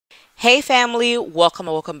Hey family, welcome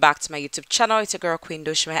and welcome back to my YouTube channel. It's your girl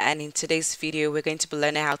Jemimah, and in today's video we're going to be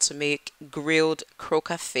learning how to make grilled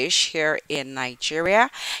croaker fish here in Nigeria.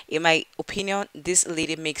 In my opinion, this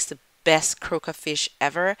lady makes the best croaker fish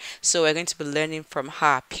ever, so we're going to be learning from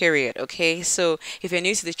her, period. Okay, so if you're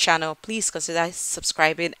new to the channel, please consider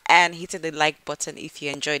subscribing and hitting the like button if you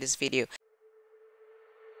enjoyed this video.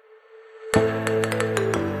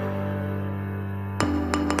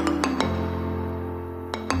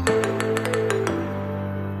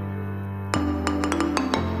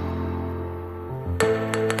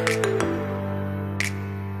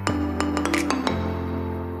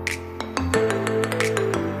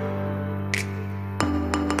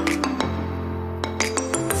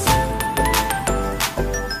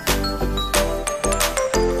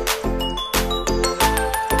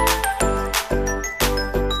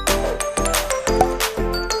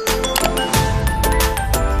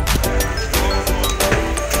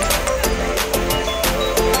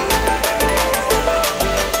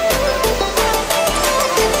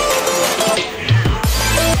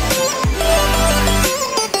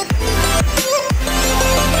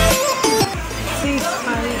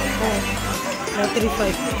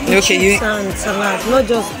 Okay, you and salad, not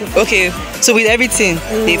just okay. So with everything,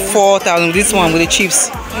 the 4,000. This one with the chips,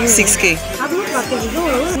 6K. I've not packaged. Don't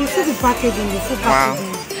worry, you see the packaging, the full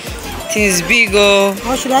packaging. Wow, things big. Oh.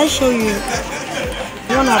 Or should I show you?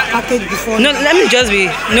 You wanna package before? No, let me just be.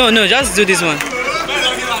 No, just do this one.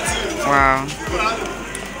 Wow.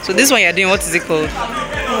 So this one you're doing, what is it called?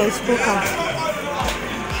 Oh, it's pocho.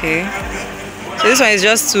 Okay. So this one is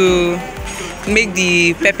just to make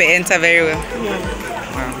the pepper enter very well. Yeah.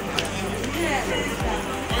 Wow.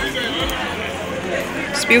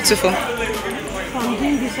 It's beautiful. I'm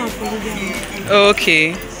doing this one for you. Oh,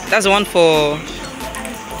 okay. That's the one for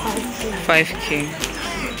 5K.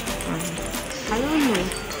 I don't know.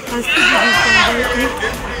 I still do this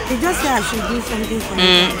one. They just say I should do something for you.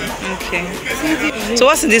 Okay. So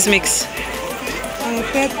what's in this mix?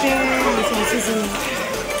 Pepper and some seasoning.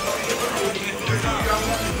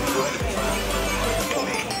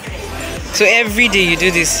 So every day you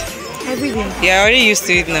do this? Every day. Yeah, I already used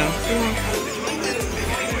to it now. Yeah.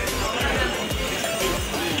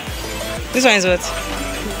 This one is what?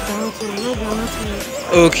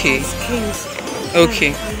 Okay.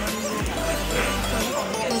 Okay.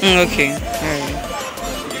 Okay. Alright.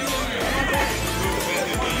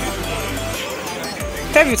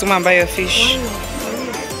 Tell you to come and buy your fish.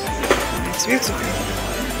 It's beautiful.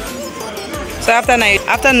 So after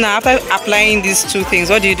applying these two things,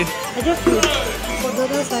 what do you do? I just put for the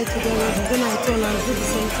other side together, then I turn and do the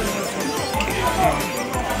same thing also.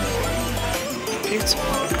 Okay. Beautiful.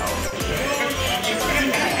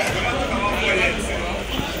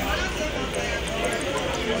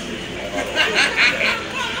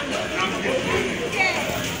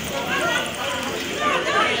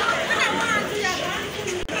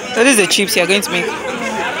 So this is the chips you are going to make.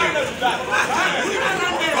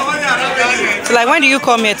 So like, when do you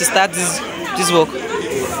come here to start this work?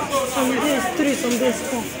 Some days 3, some days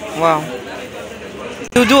 4. Wow.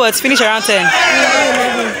 You do it, finish around 10. Yeah,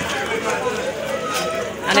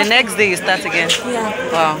 and the next day you start again.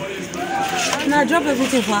 Yeah. Wow. And I drop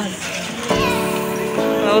everything fast.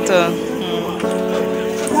 Hold on.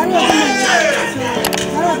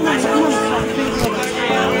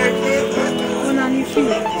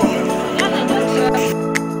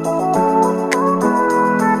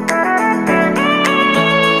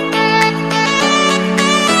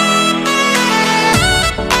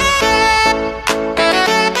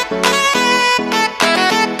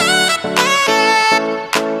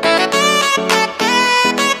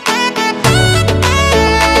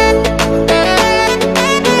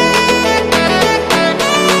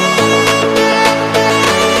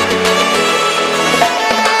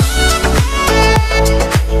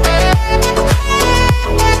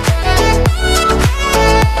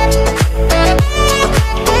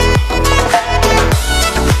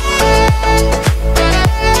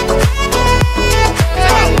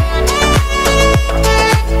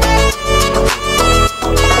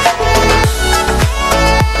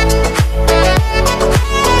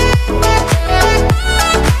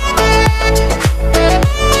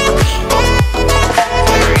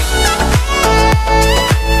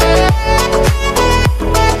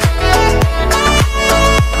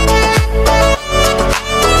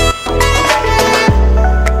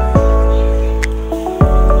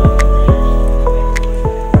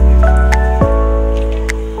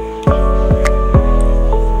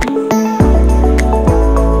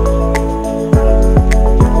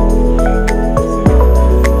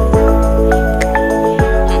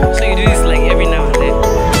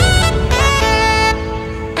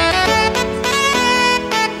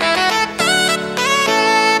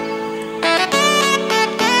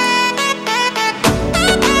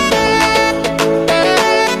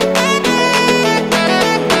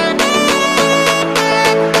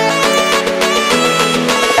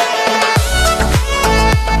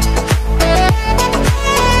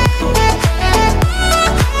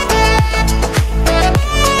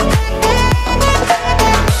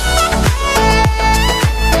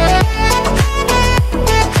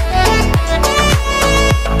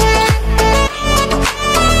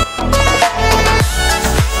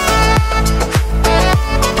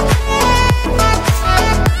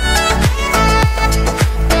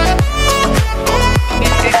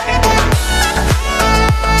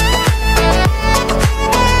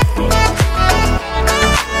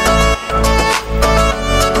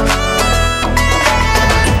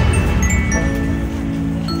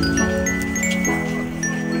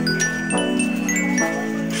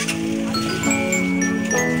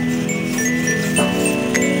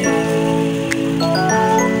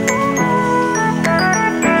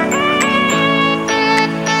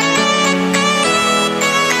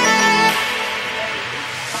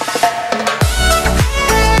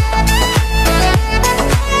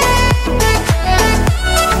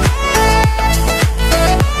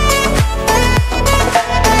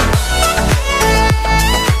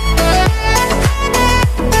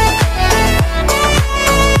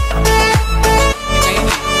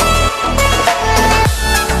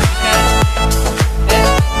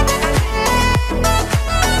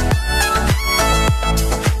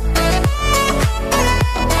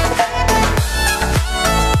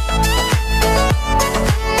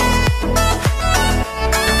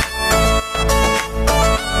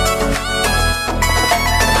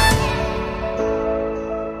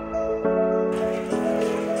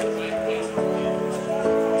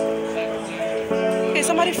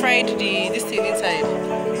 somebody fried this thing inside.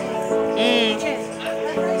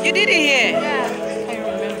 You did it here? Yeah. I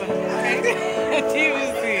remember. I didn't even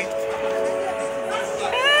see.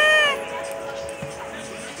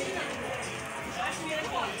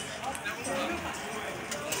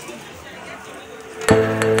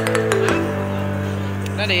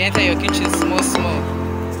 Now they enter your kitchen small.